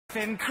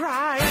and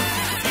cry.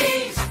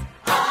 He's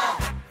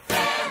a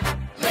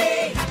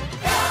family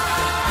guy.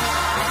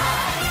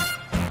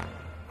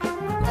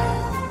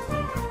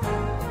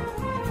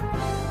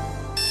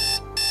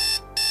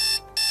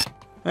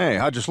 Hey,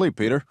 how'd you sleep,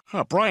 Peter?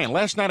 Brian,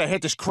 last night I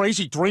had this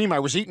crazy dream I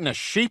was eating a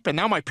sheep and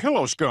now my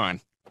pillow's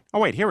gone. Oh,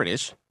 wait, here it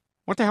is.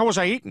 What the hell was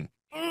I eating?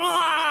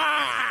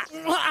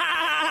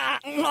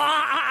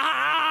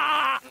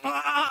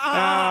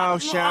 Oh,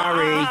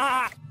 sorry.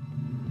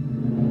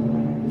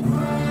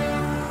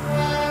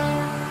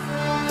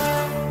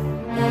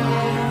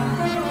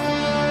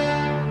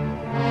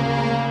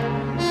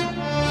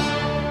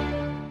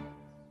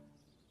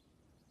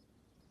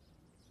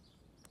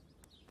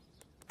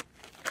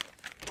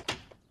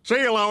 See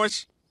you,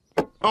 Lois.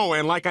 Oh,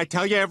 and like I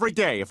tell you every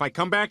day, if I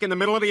come back in the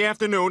middle of the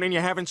afternoon and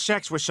you're having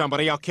sex with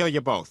somebody, I'll kill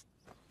you both.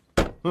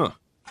 Huh.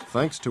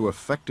 Thanks to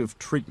effective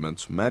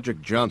treatments,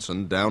 Magic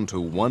Johnson down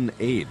to 1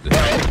 aide.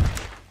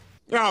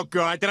 Oh,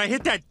 God, did I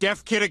hit that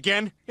deaf kid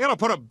again? You ought to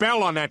put a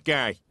bell on that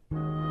guy.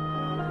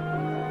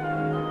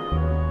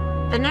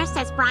 The nurse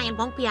says Brian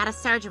won't be out of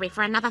surgery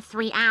for another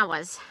 3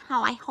 hours.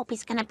 Oh, I hope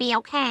he's gonna be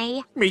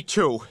okay. Me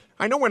too.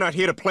 I know we're not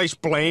here to place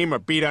blame or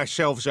beat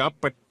ourselves up,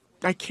 but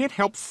I can't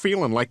help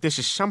feeling like this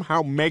is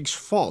somehow Meg's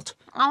fault.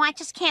 Oh, I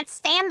just can't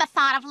stand the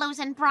thought of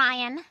losing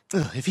Brian.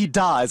 If he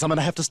dies, I'm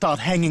gonna have to start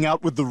hanging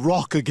out with The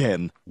Rock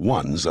again.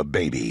 One's a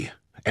baby,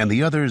 and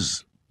the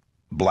other's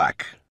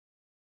black,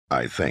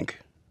 I think.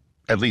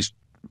 At least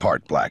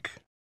part black.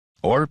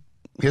 Or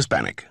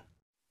Hispanic.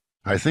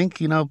 I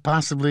think,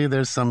 possibly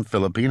there's some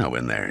Filipino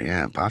in there.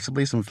 Yeah,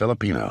 possibly some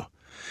Filipino.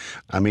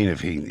 I mean,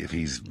 if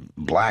he's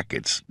black,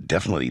 it's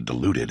definitely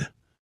diluted.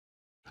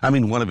 I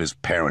mean, one of his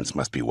parents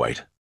must be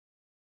white.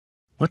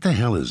 What the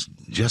hell is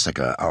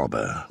Jessica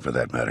Alba, for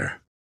that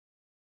matter?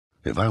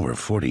 If I were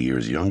 40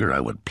 years younger, I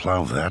would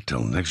plow that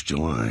till next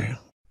July.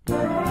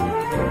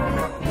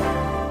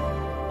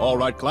 All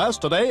right, class,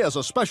 today, as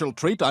a special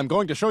treat, I'm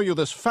going to show you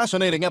this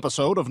fascinating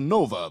episode of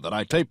Nova that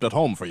I taped at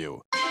home for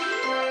you.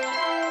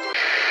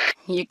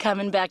 You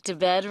coming back to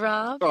bed,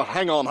 Rob? Oh,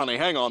 hang on, honey,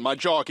 hang on. My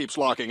jaw keeps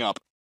locking up.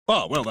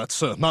 Oh, well,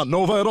 that's not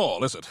Nova at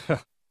all, is it?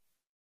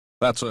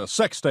 That's a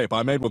sex tape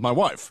I made with my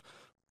wife.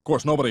 Of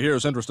course, nobody here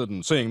is interested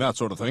in seeing that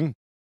sort of thing.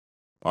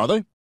 Are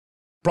they?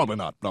 Probably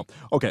not, no.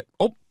 Okay.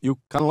 Oh, you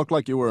kind of look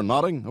like you were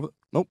nodding.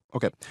 Nope.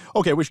 Okay.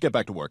 Okay, we should get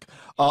back to work.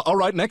 All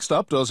right, next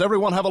up, does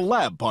everyone have a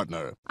lab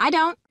partner? I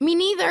don't. Me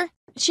neither.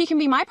 She can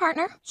be my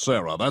partner.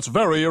 Sarah, that's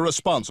very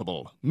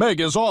irresponsible. Meg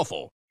is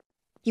awful.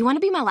 You want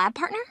to be my lab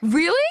partner?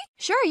 Really?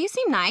 Sure, you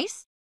seem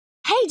nice.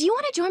 Hey, do you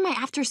want to join my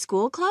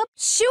after-school club?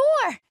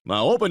 Sure!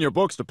 Now open your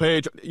books to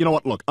page... You know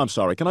what? Look, I'm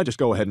sorry. Can I just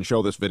go ahead and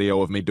show this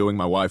video of me doing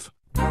my wife?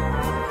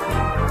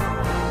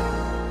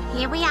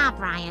 Here we are,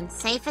 Brian,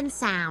 safe and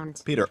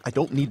sound. Peter, I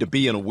don't need to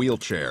be in a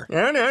wheelchair.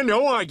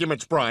 No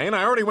arguments, Brian.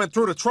 I already went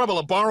through the trouble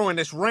of borrowing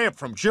this ramp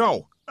from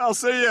Joe. I'll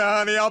see you,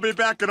 honey. I'll be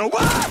back in a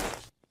while.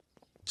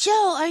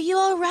 Joe, are you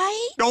all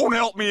right? Don't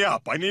help me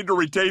up. I need to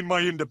retain my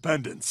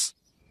independence.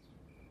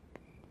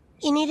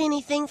 You need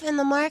anything from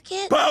the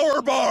market?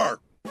 Power bar!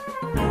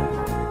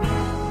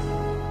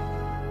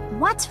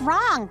 What's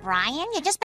wrong, Brian? You just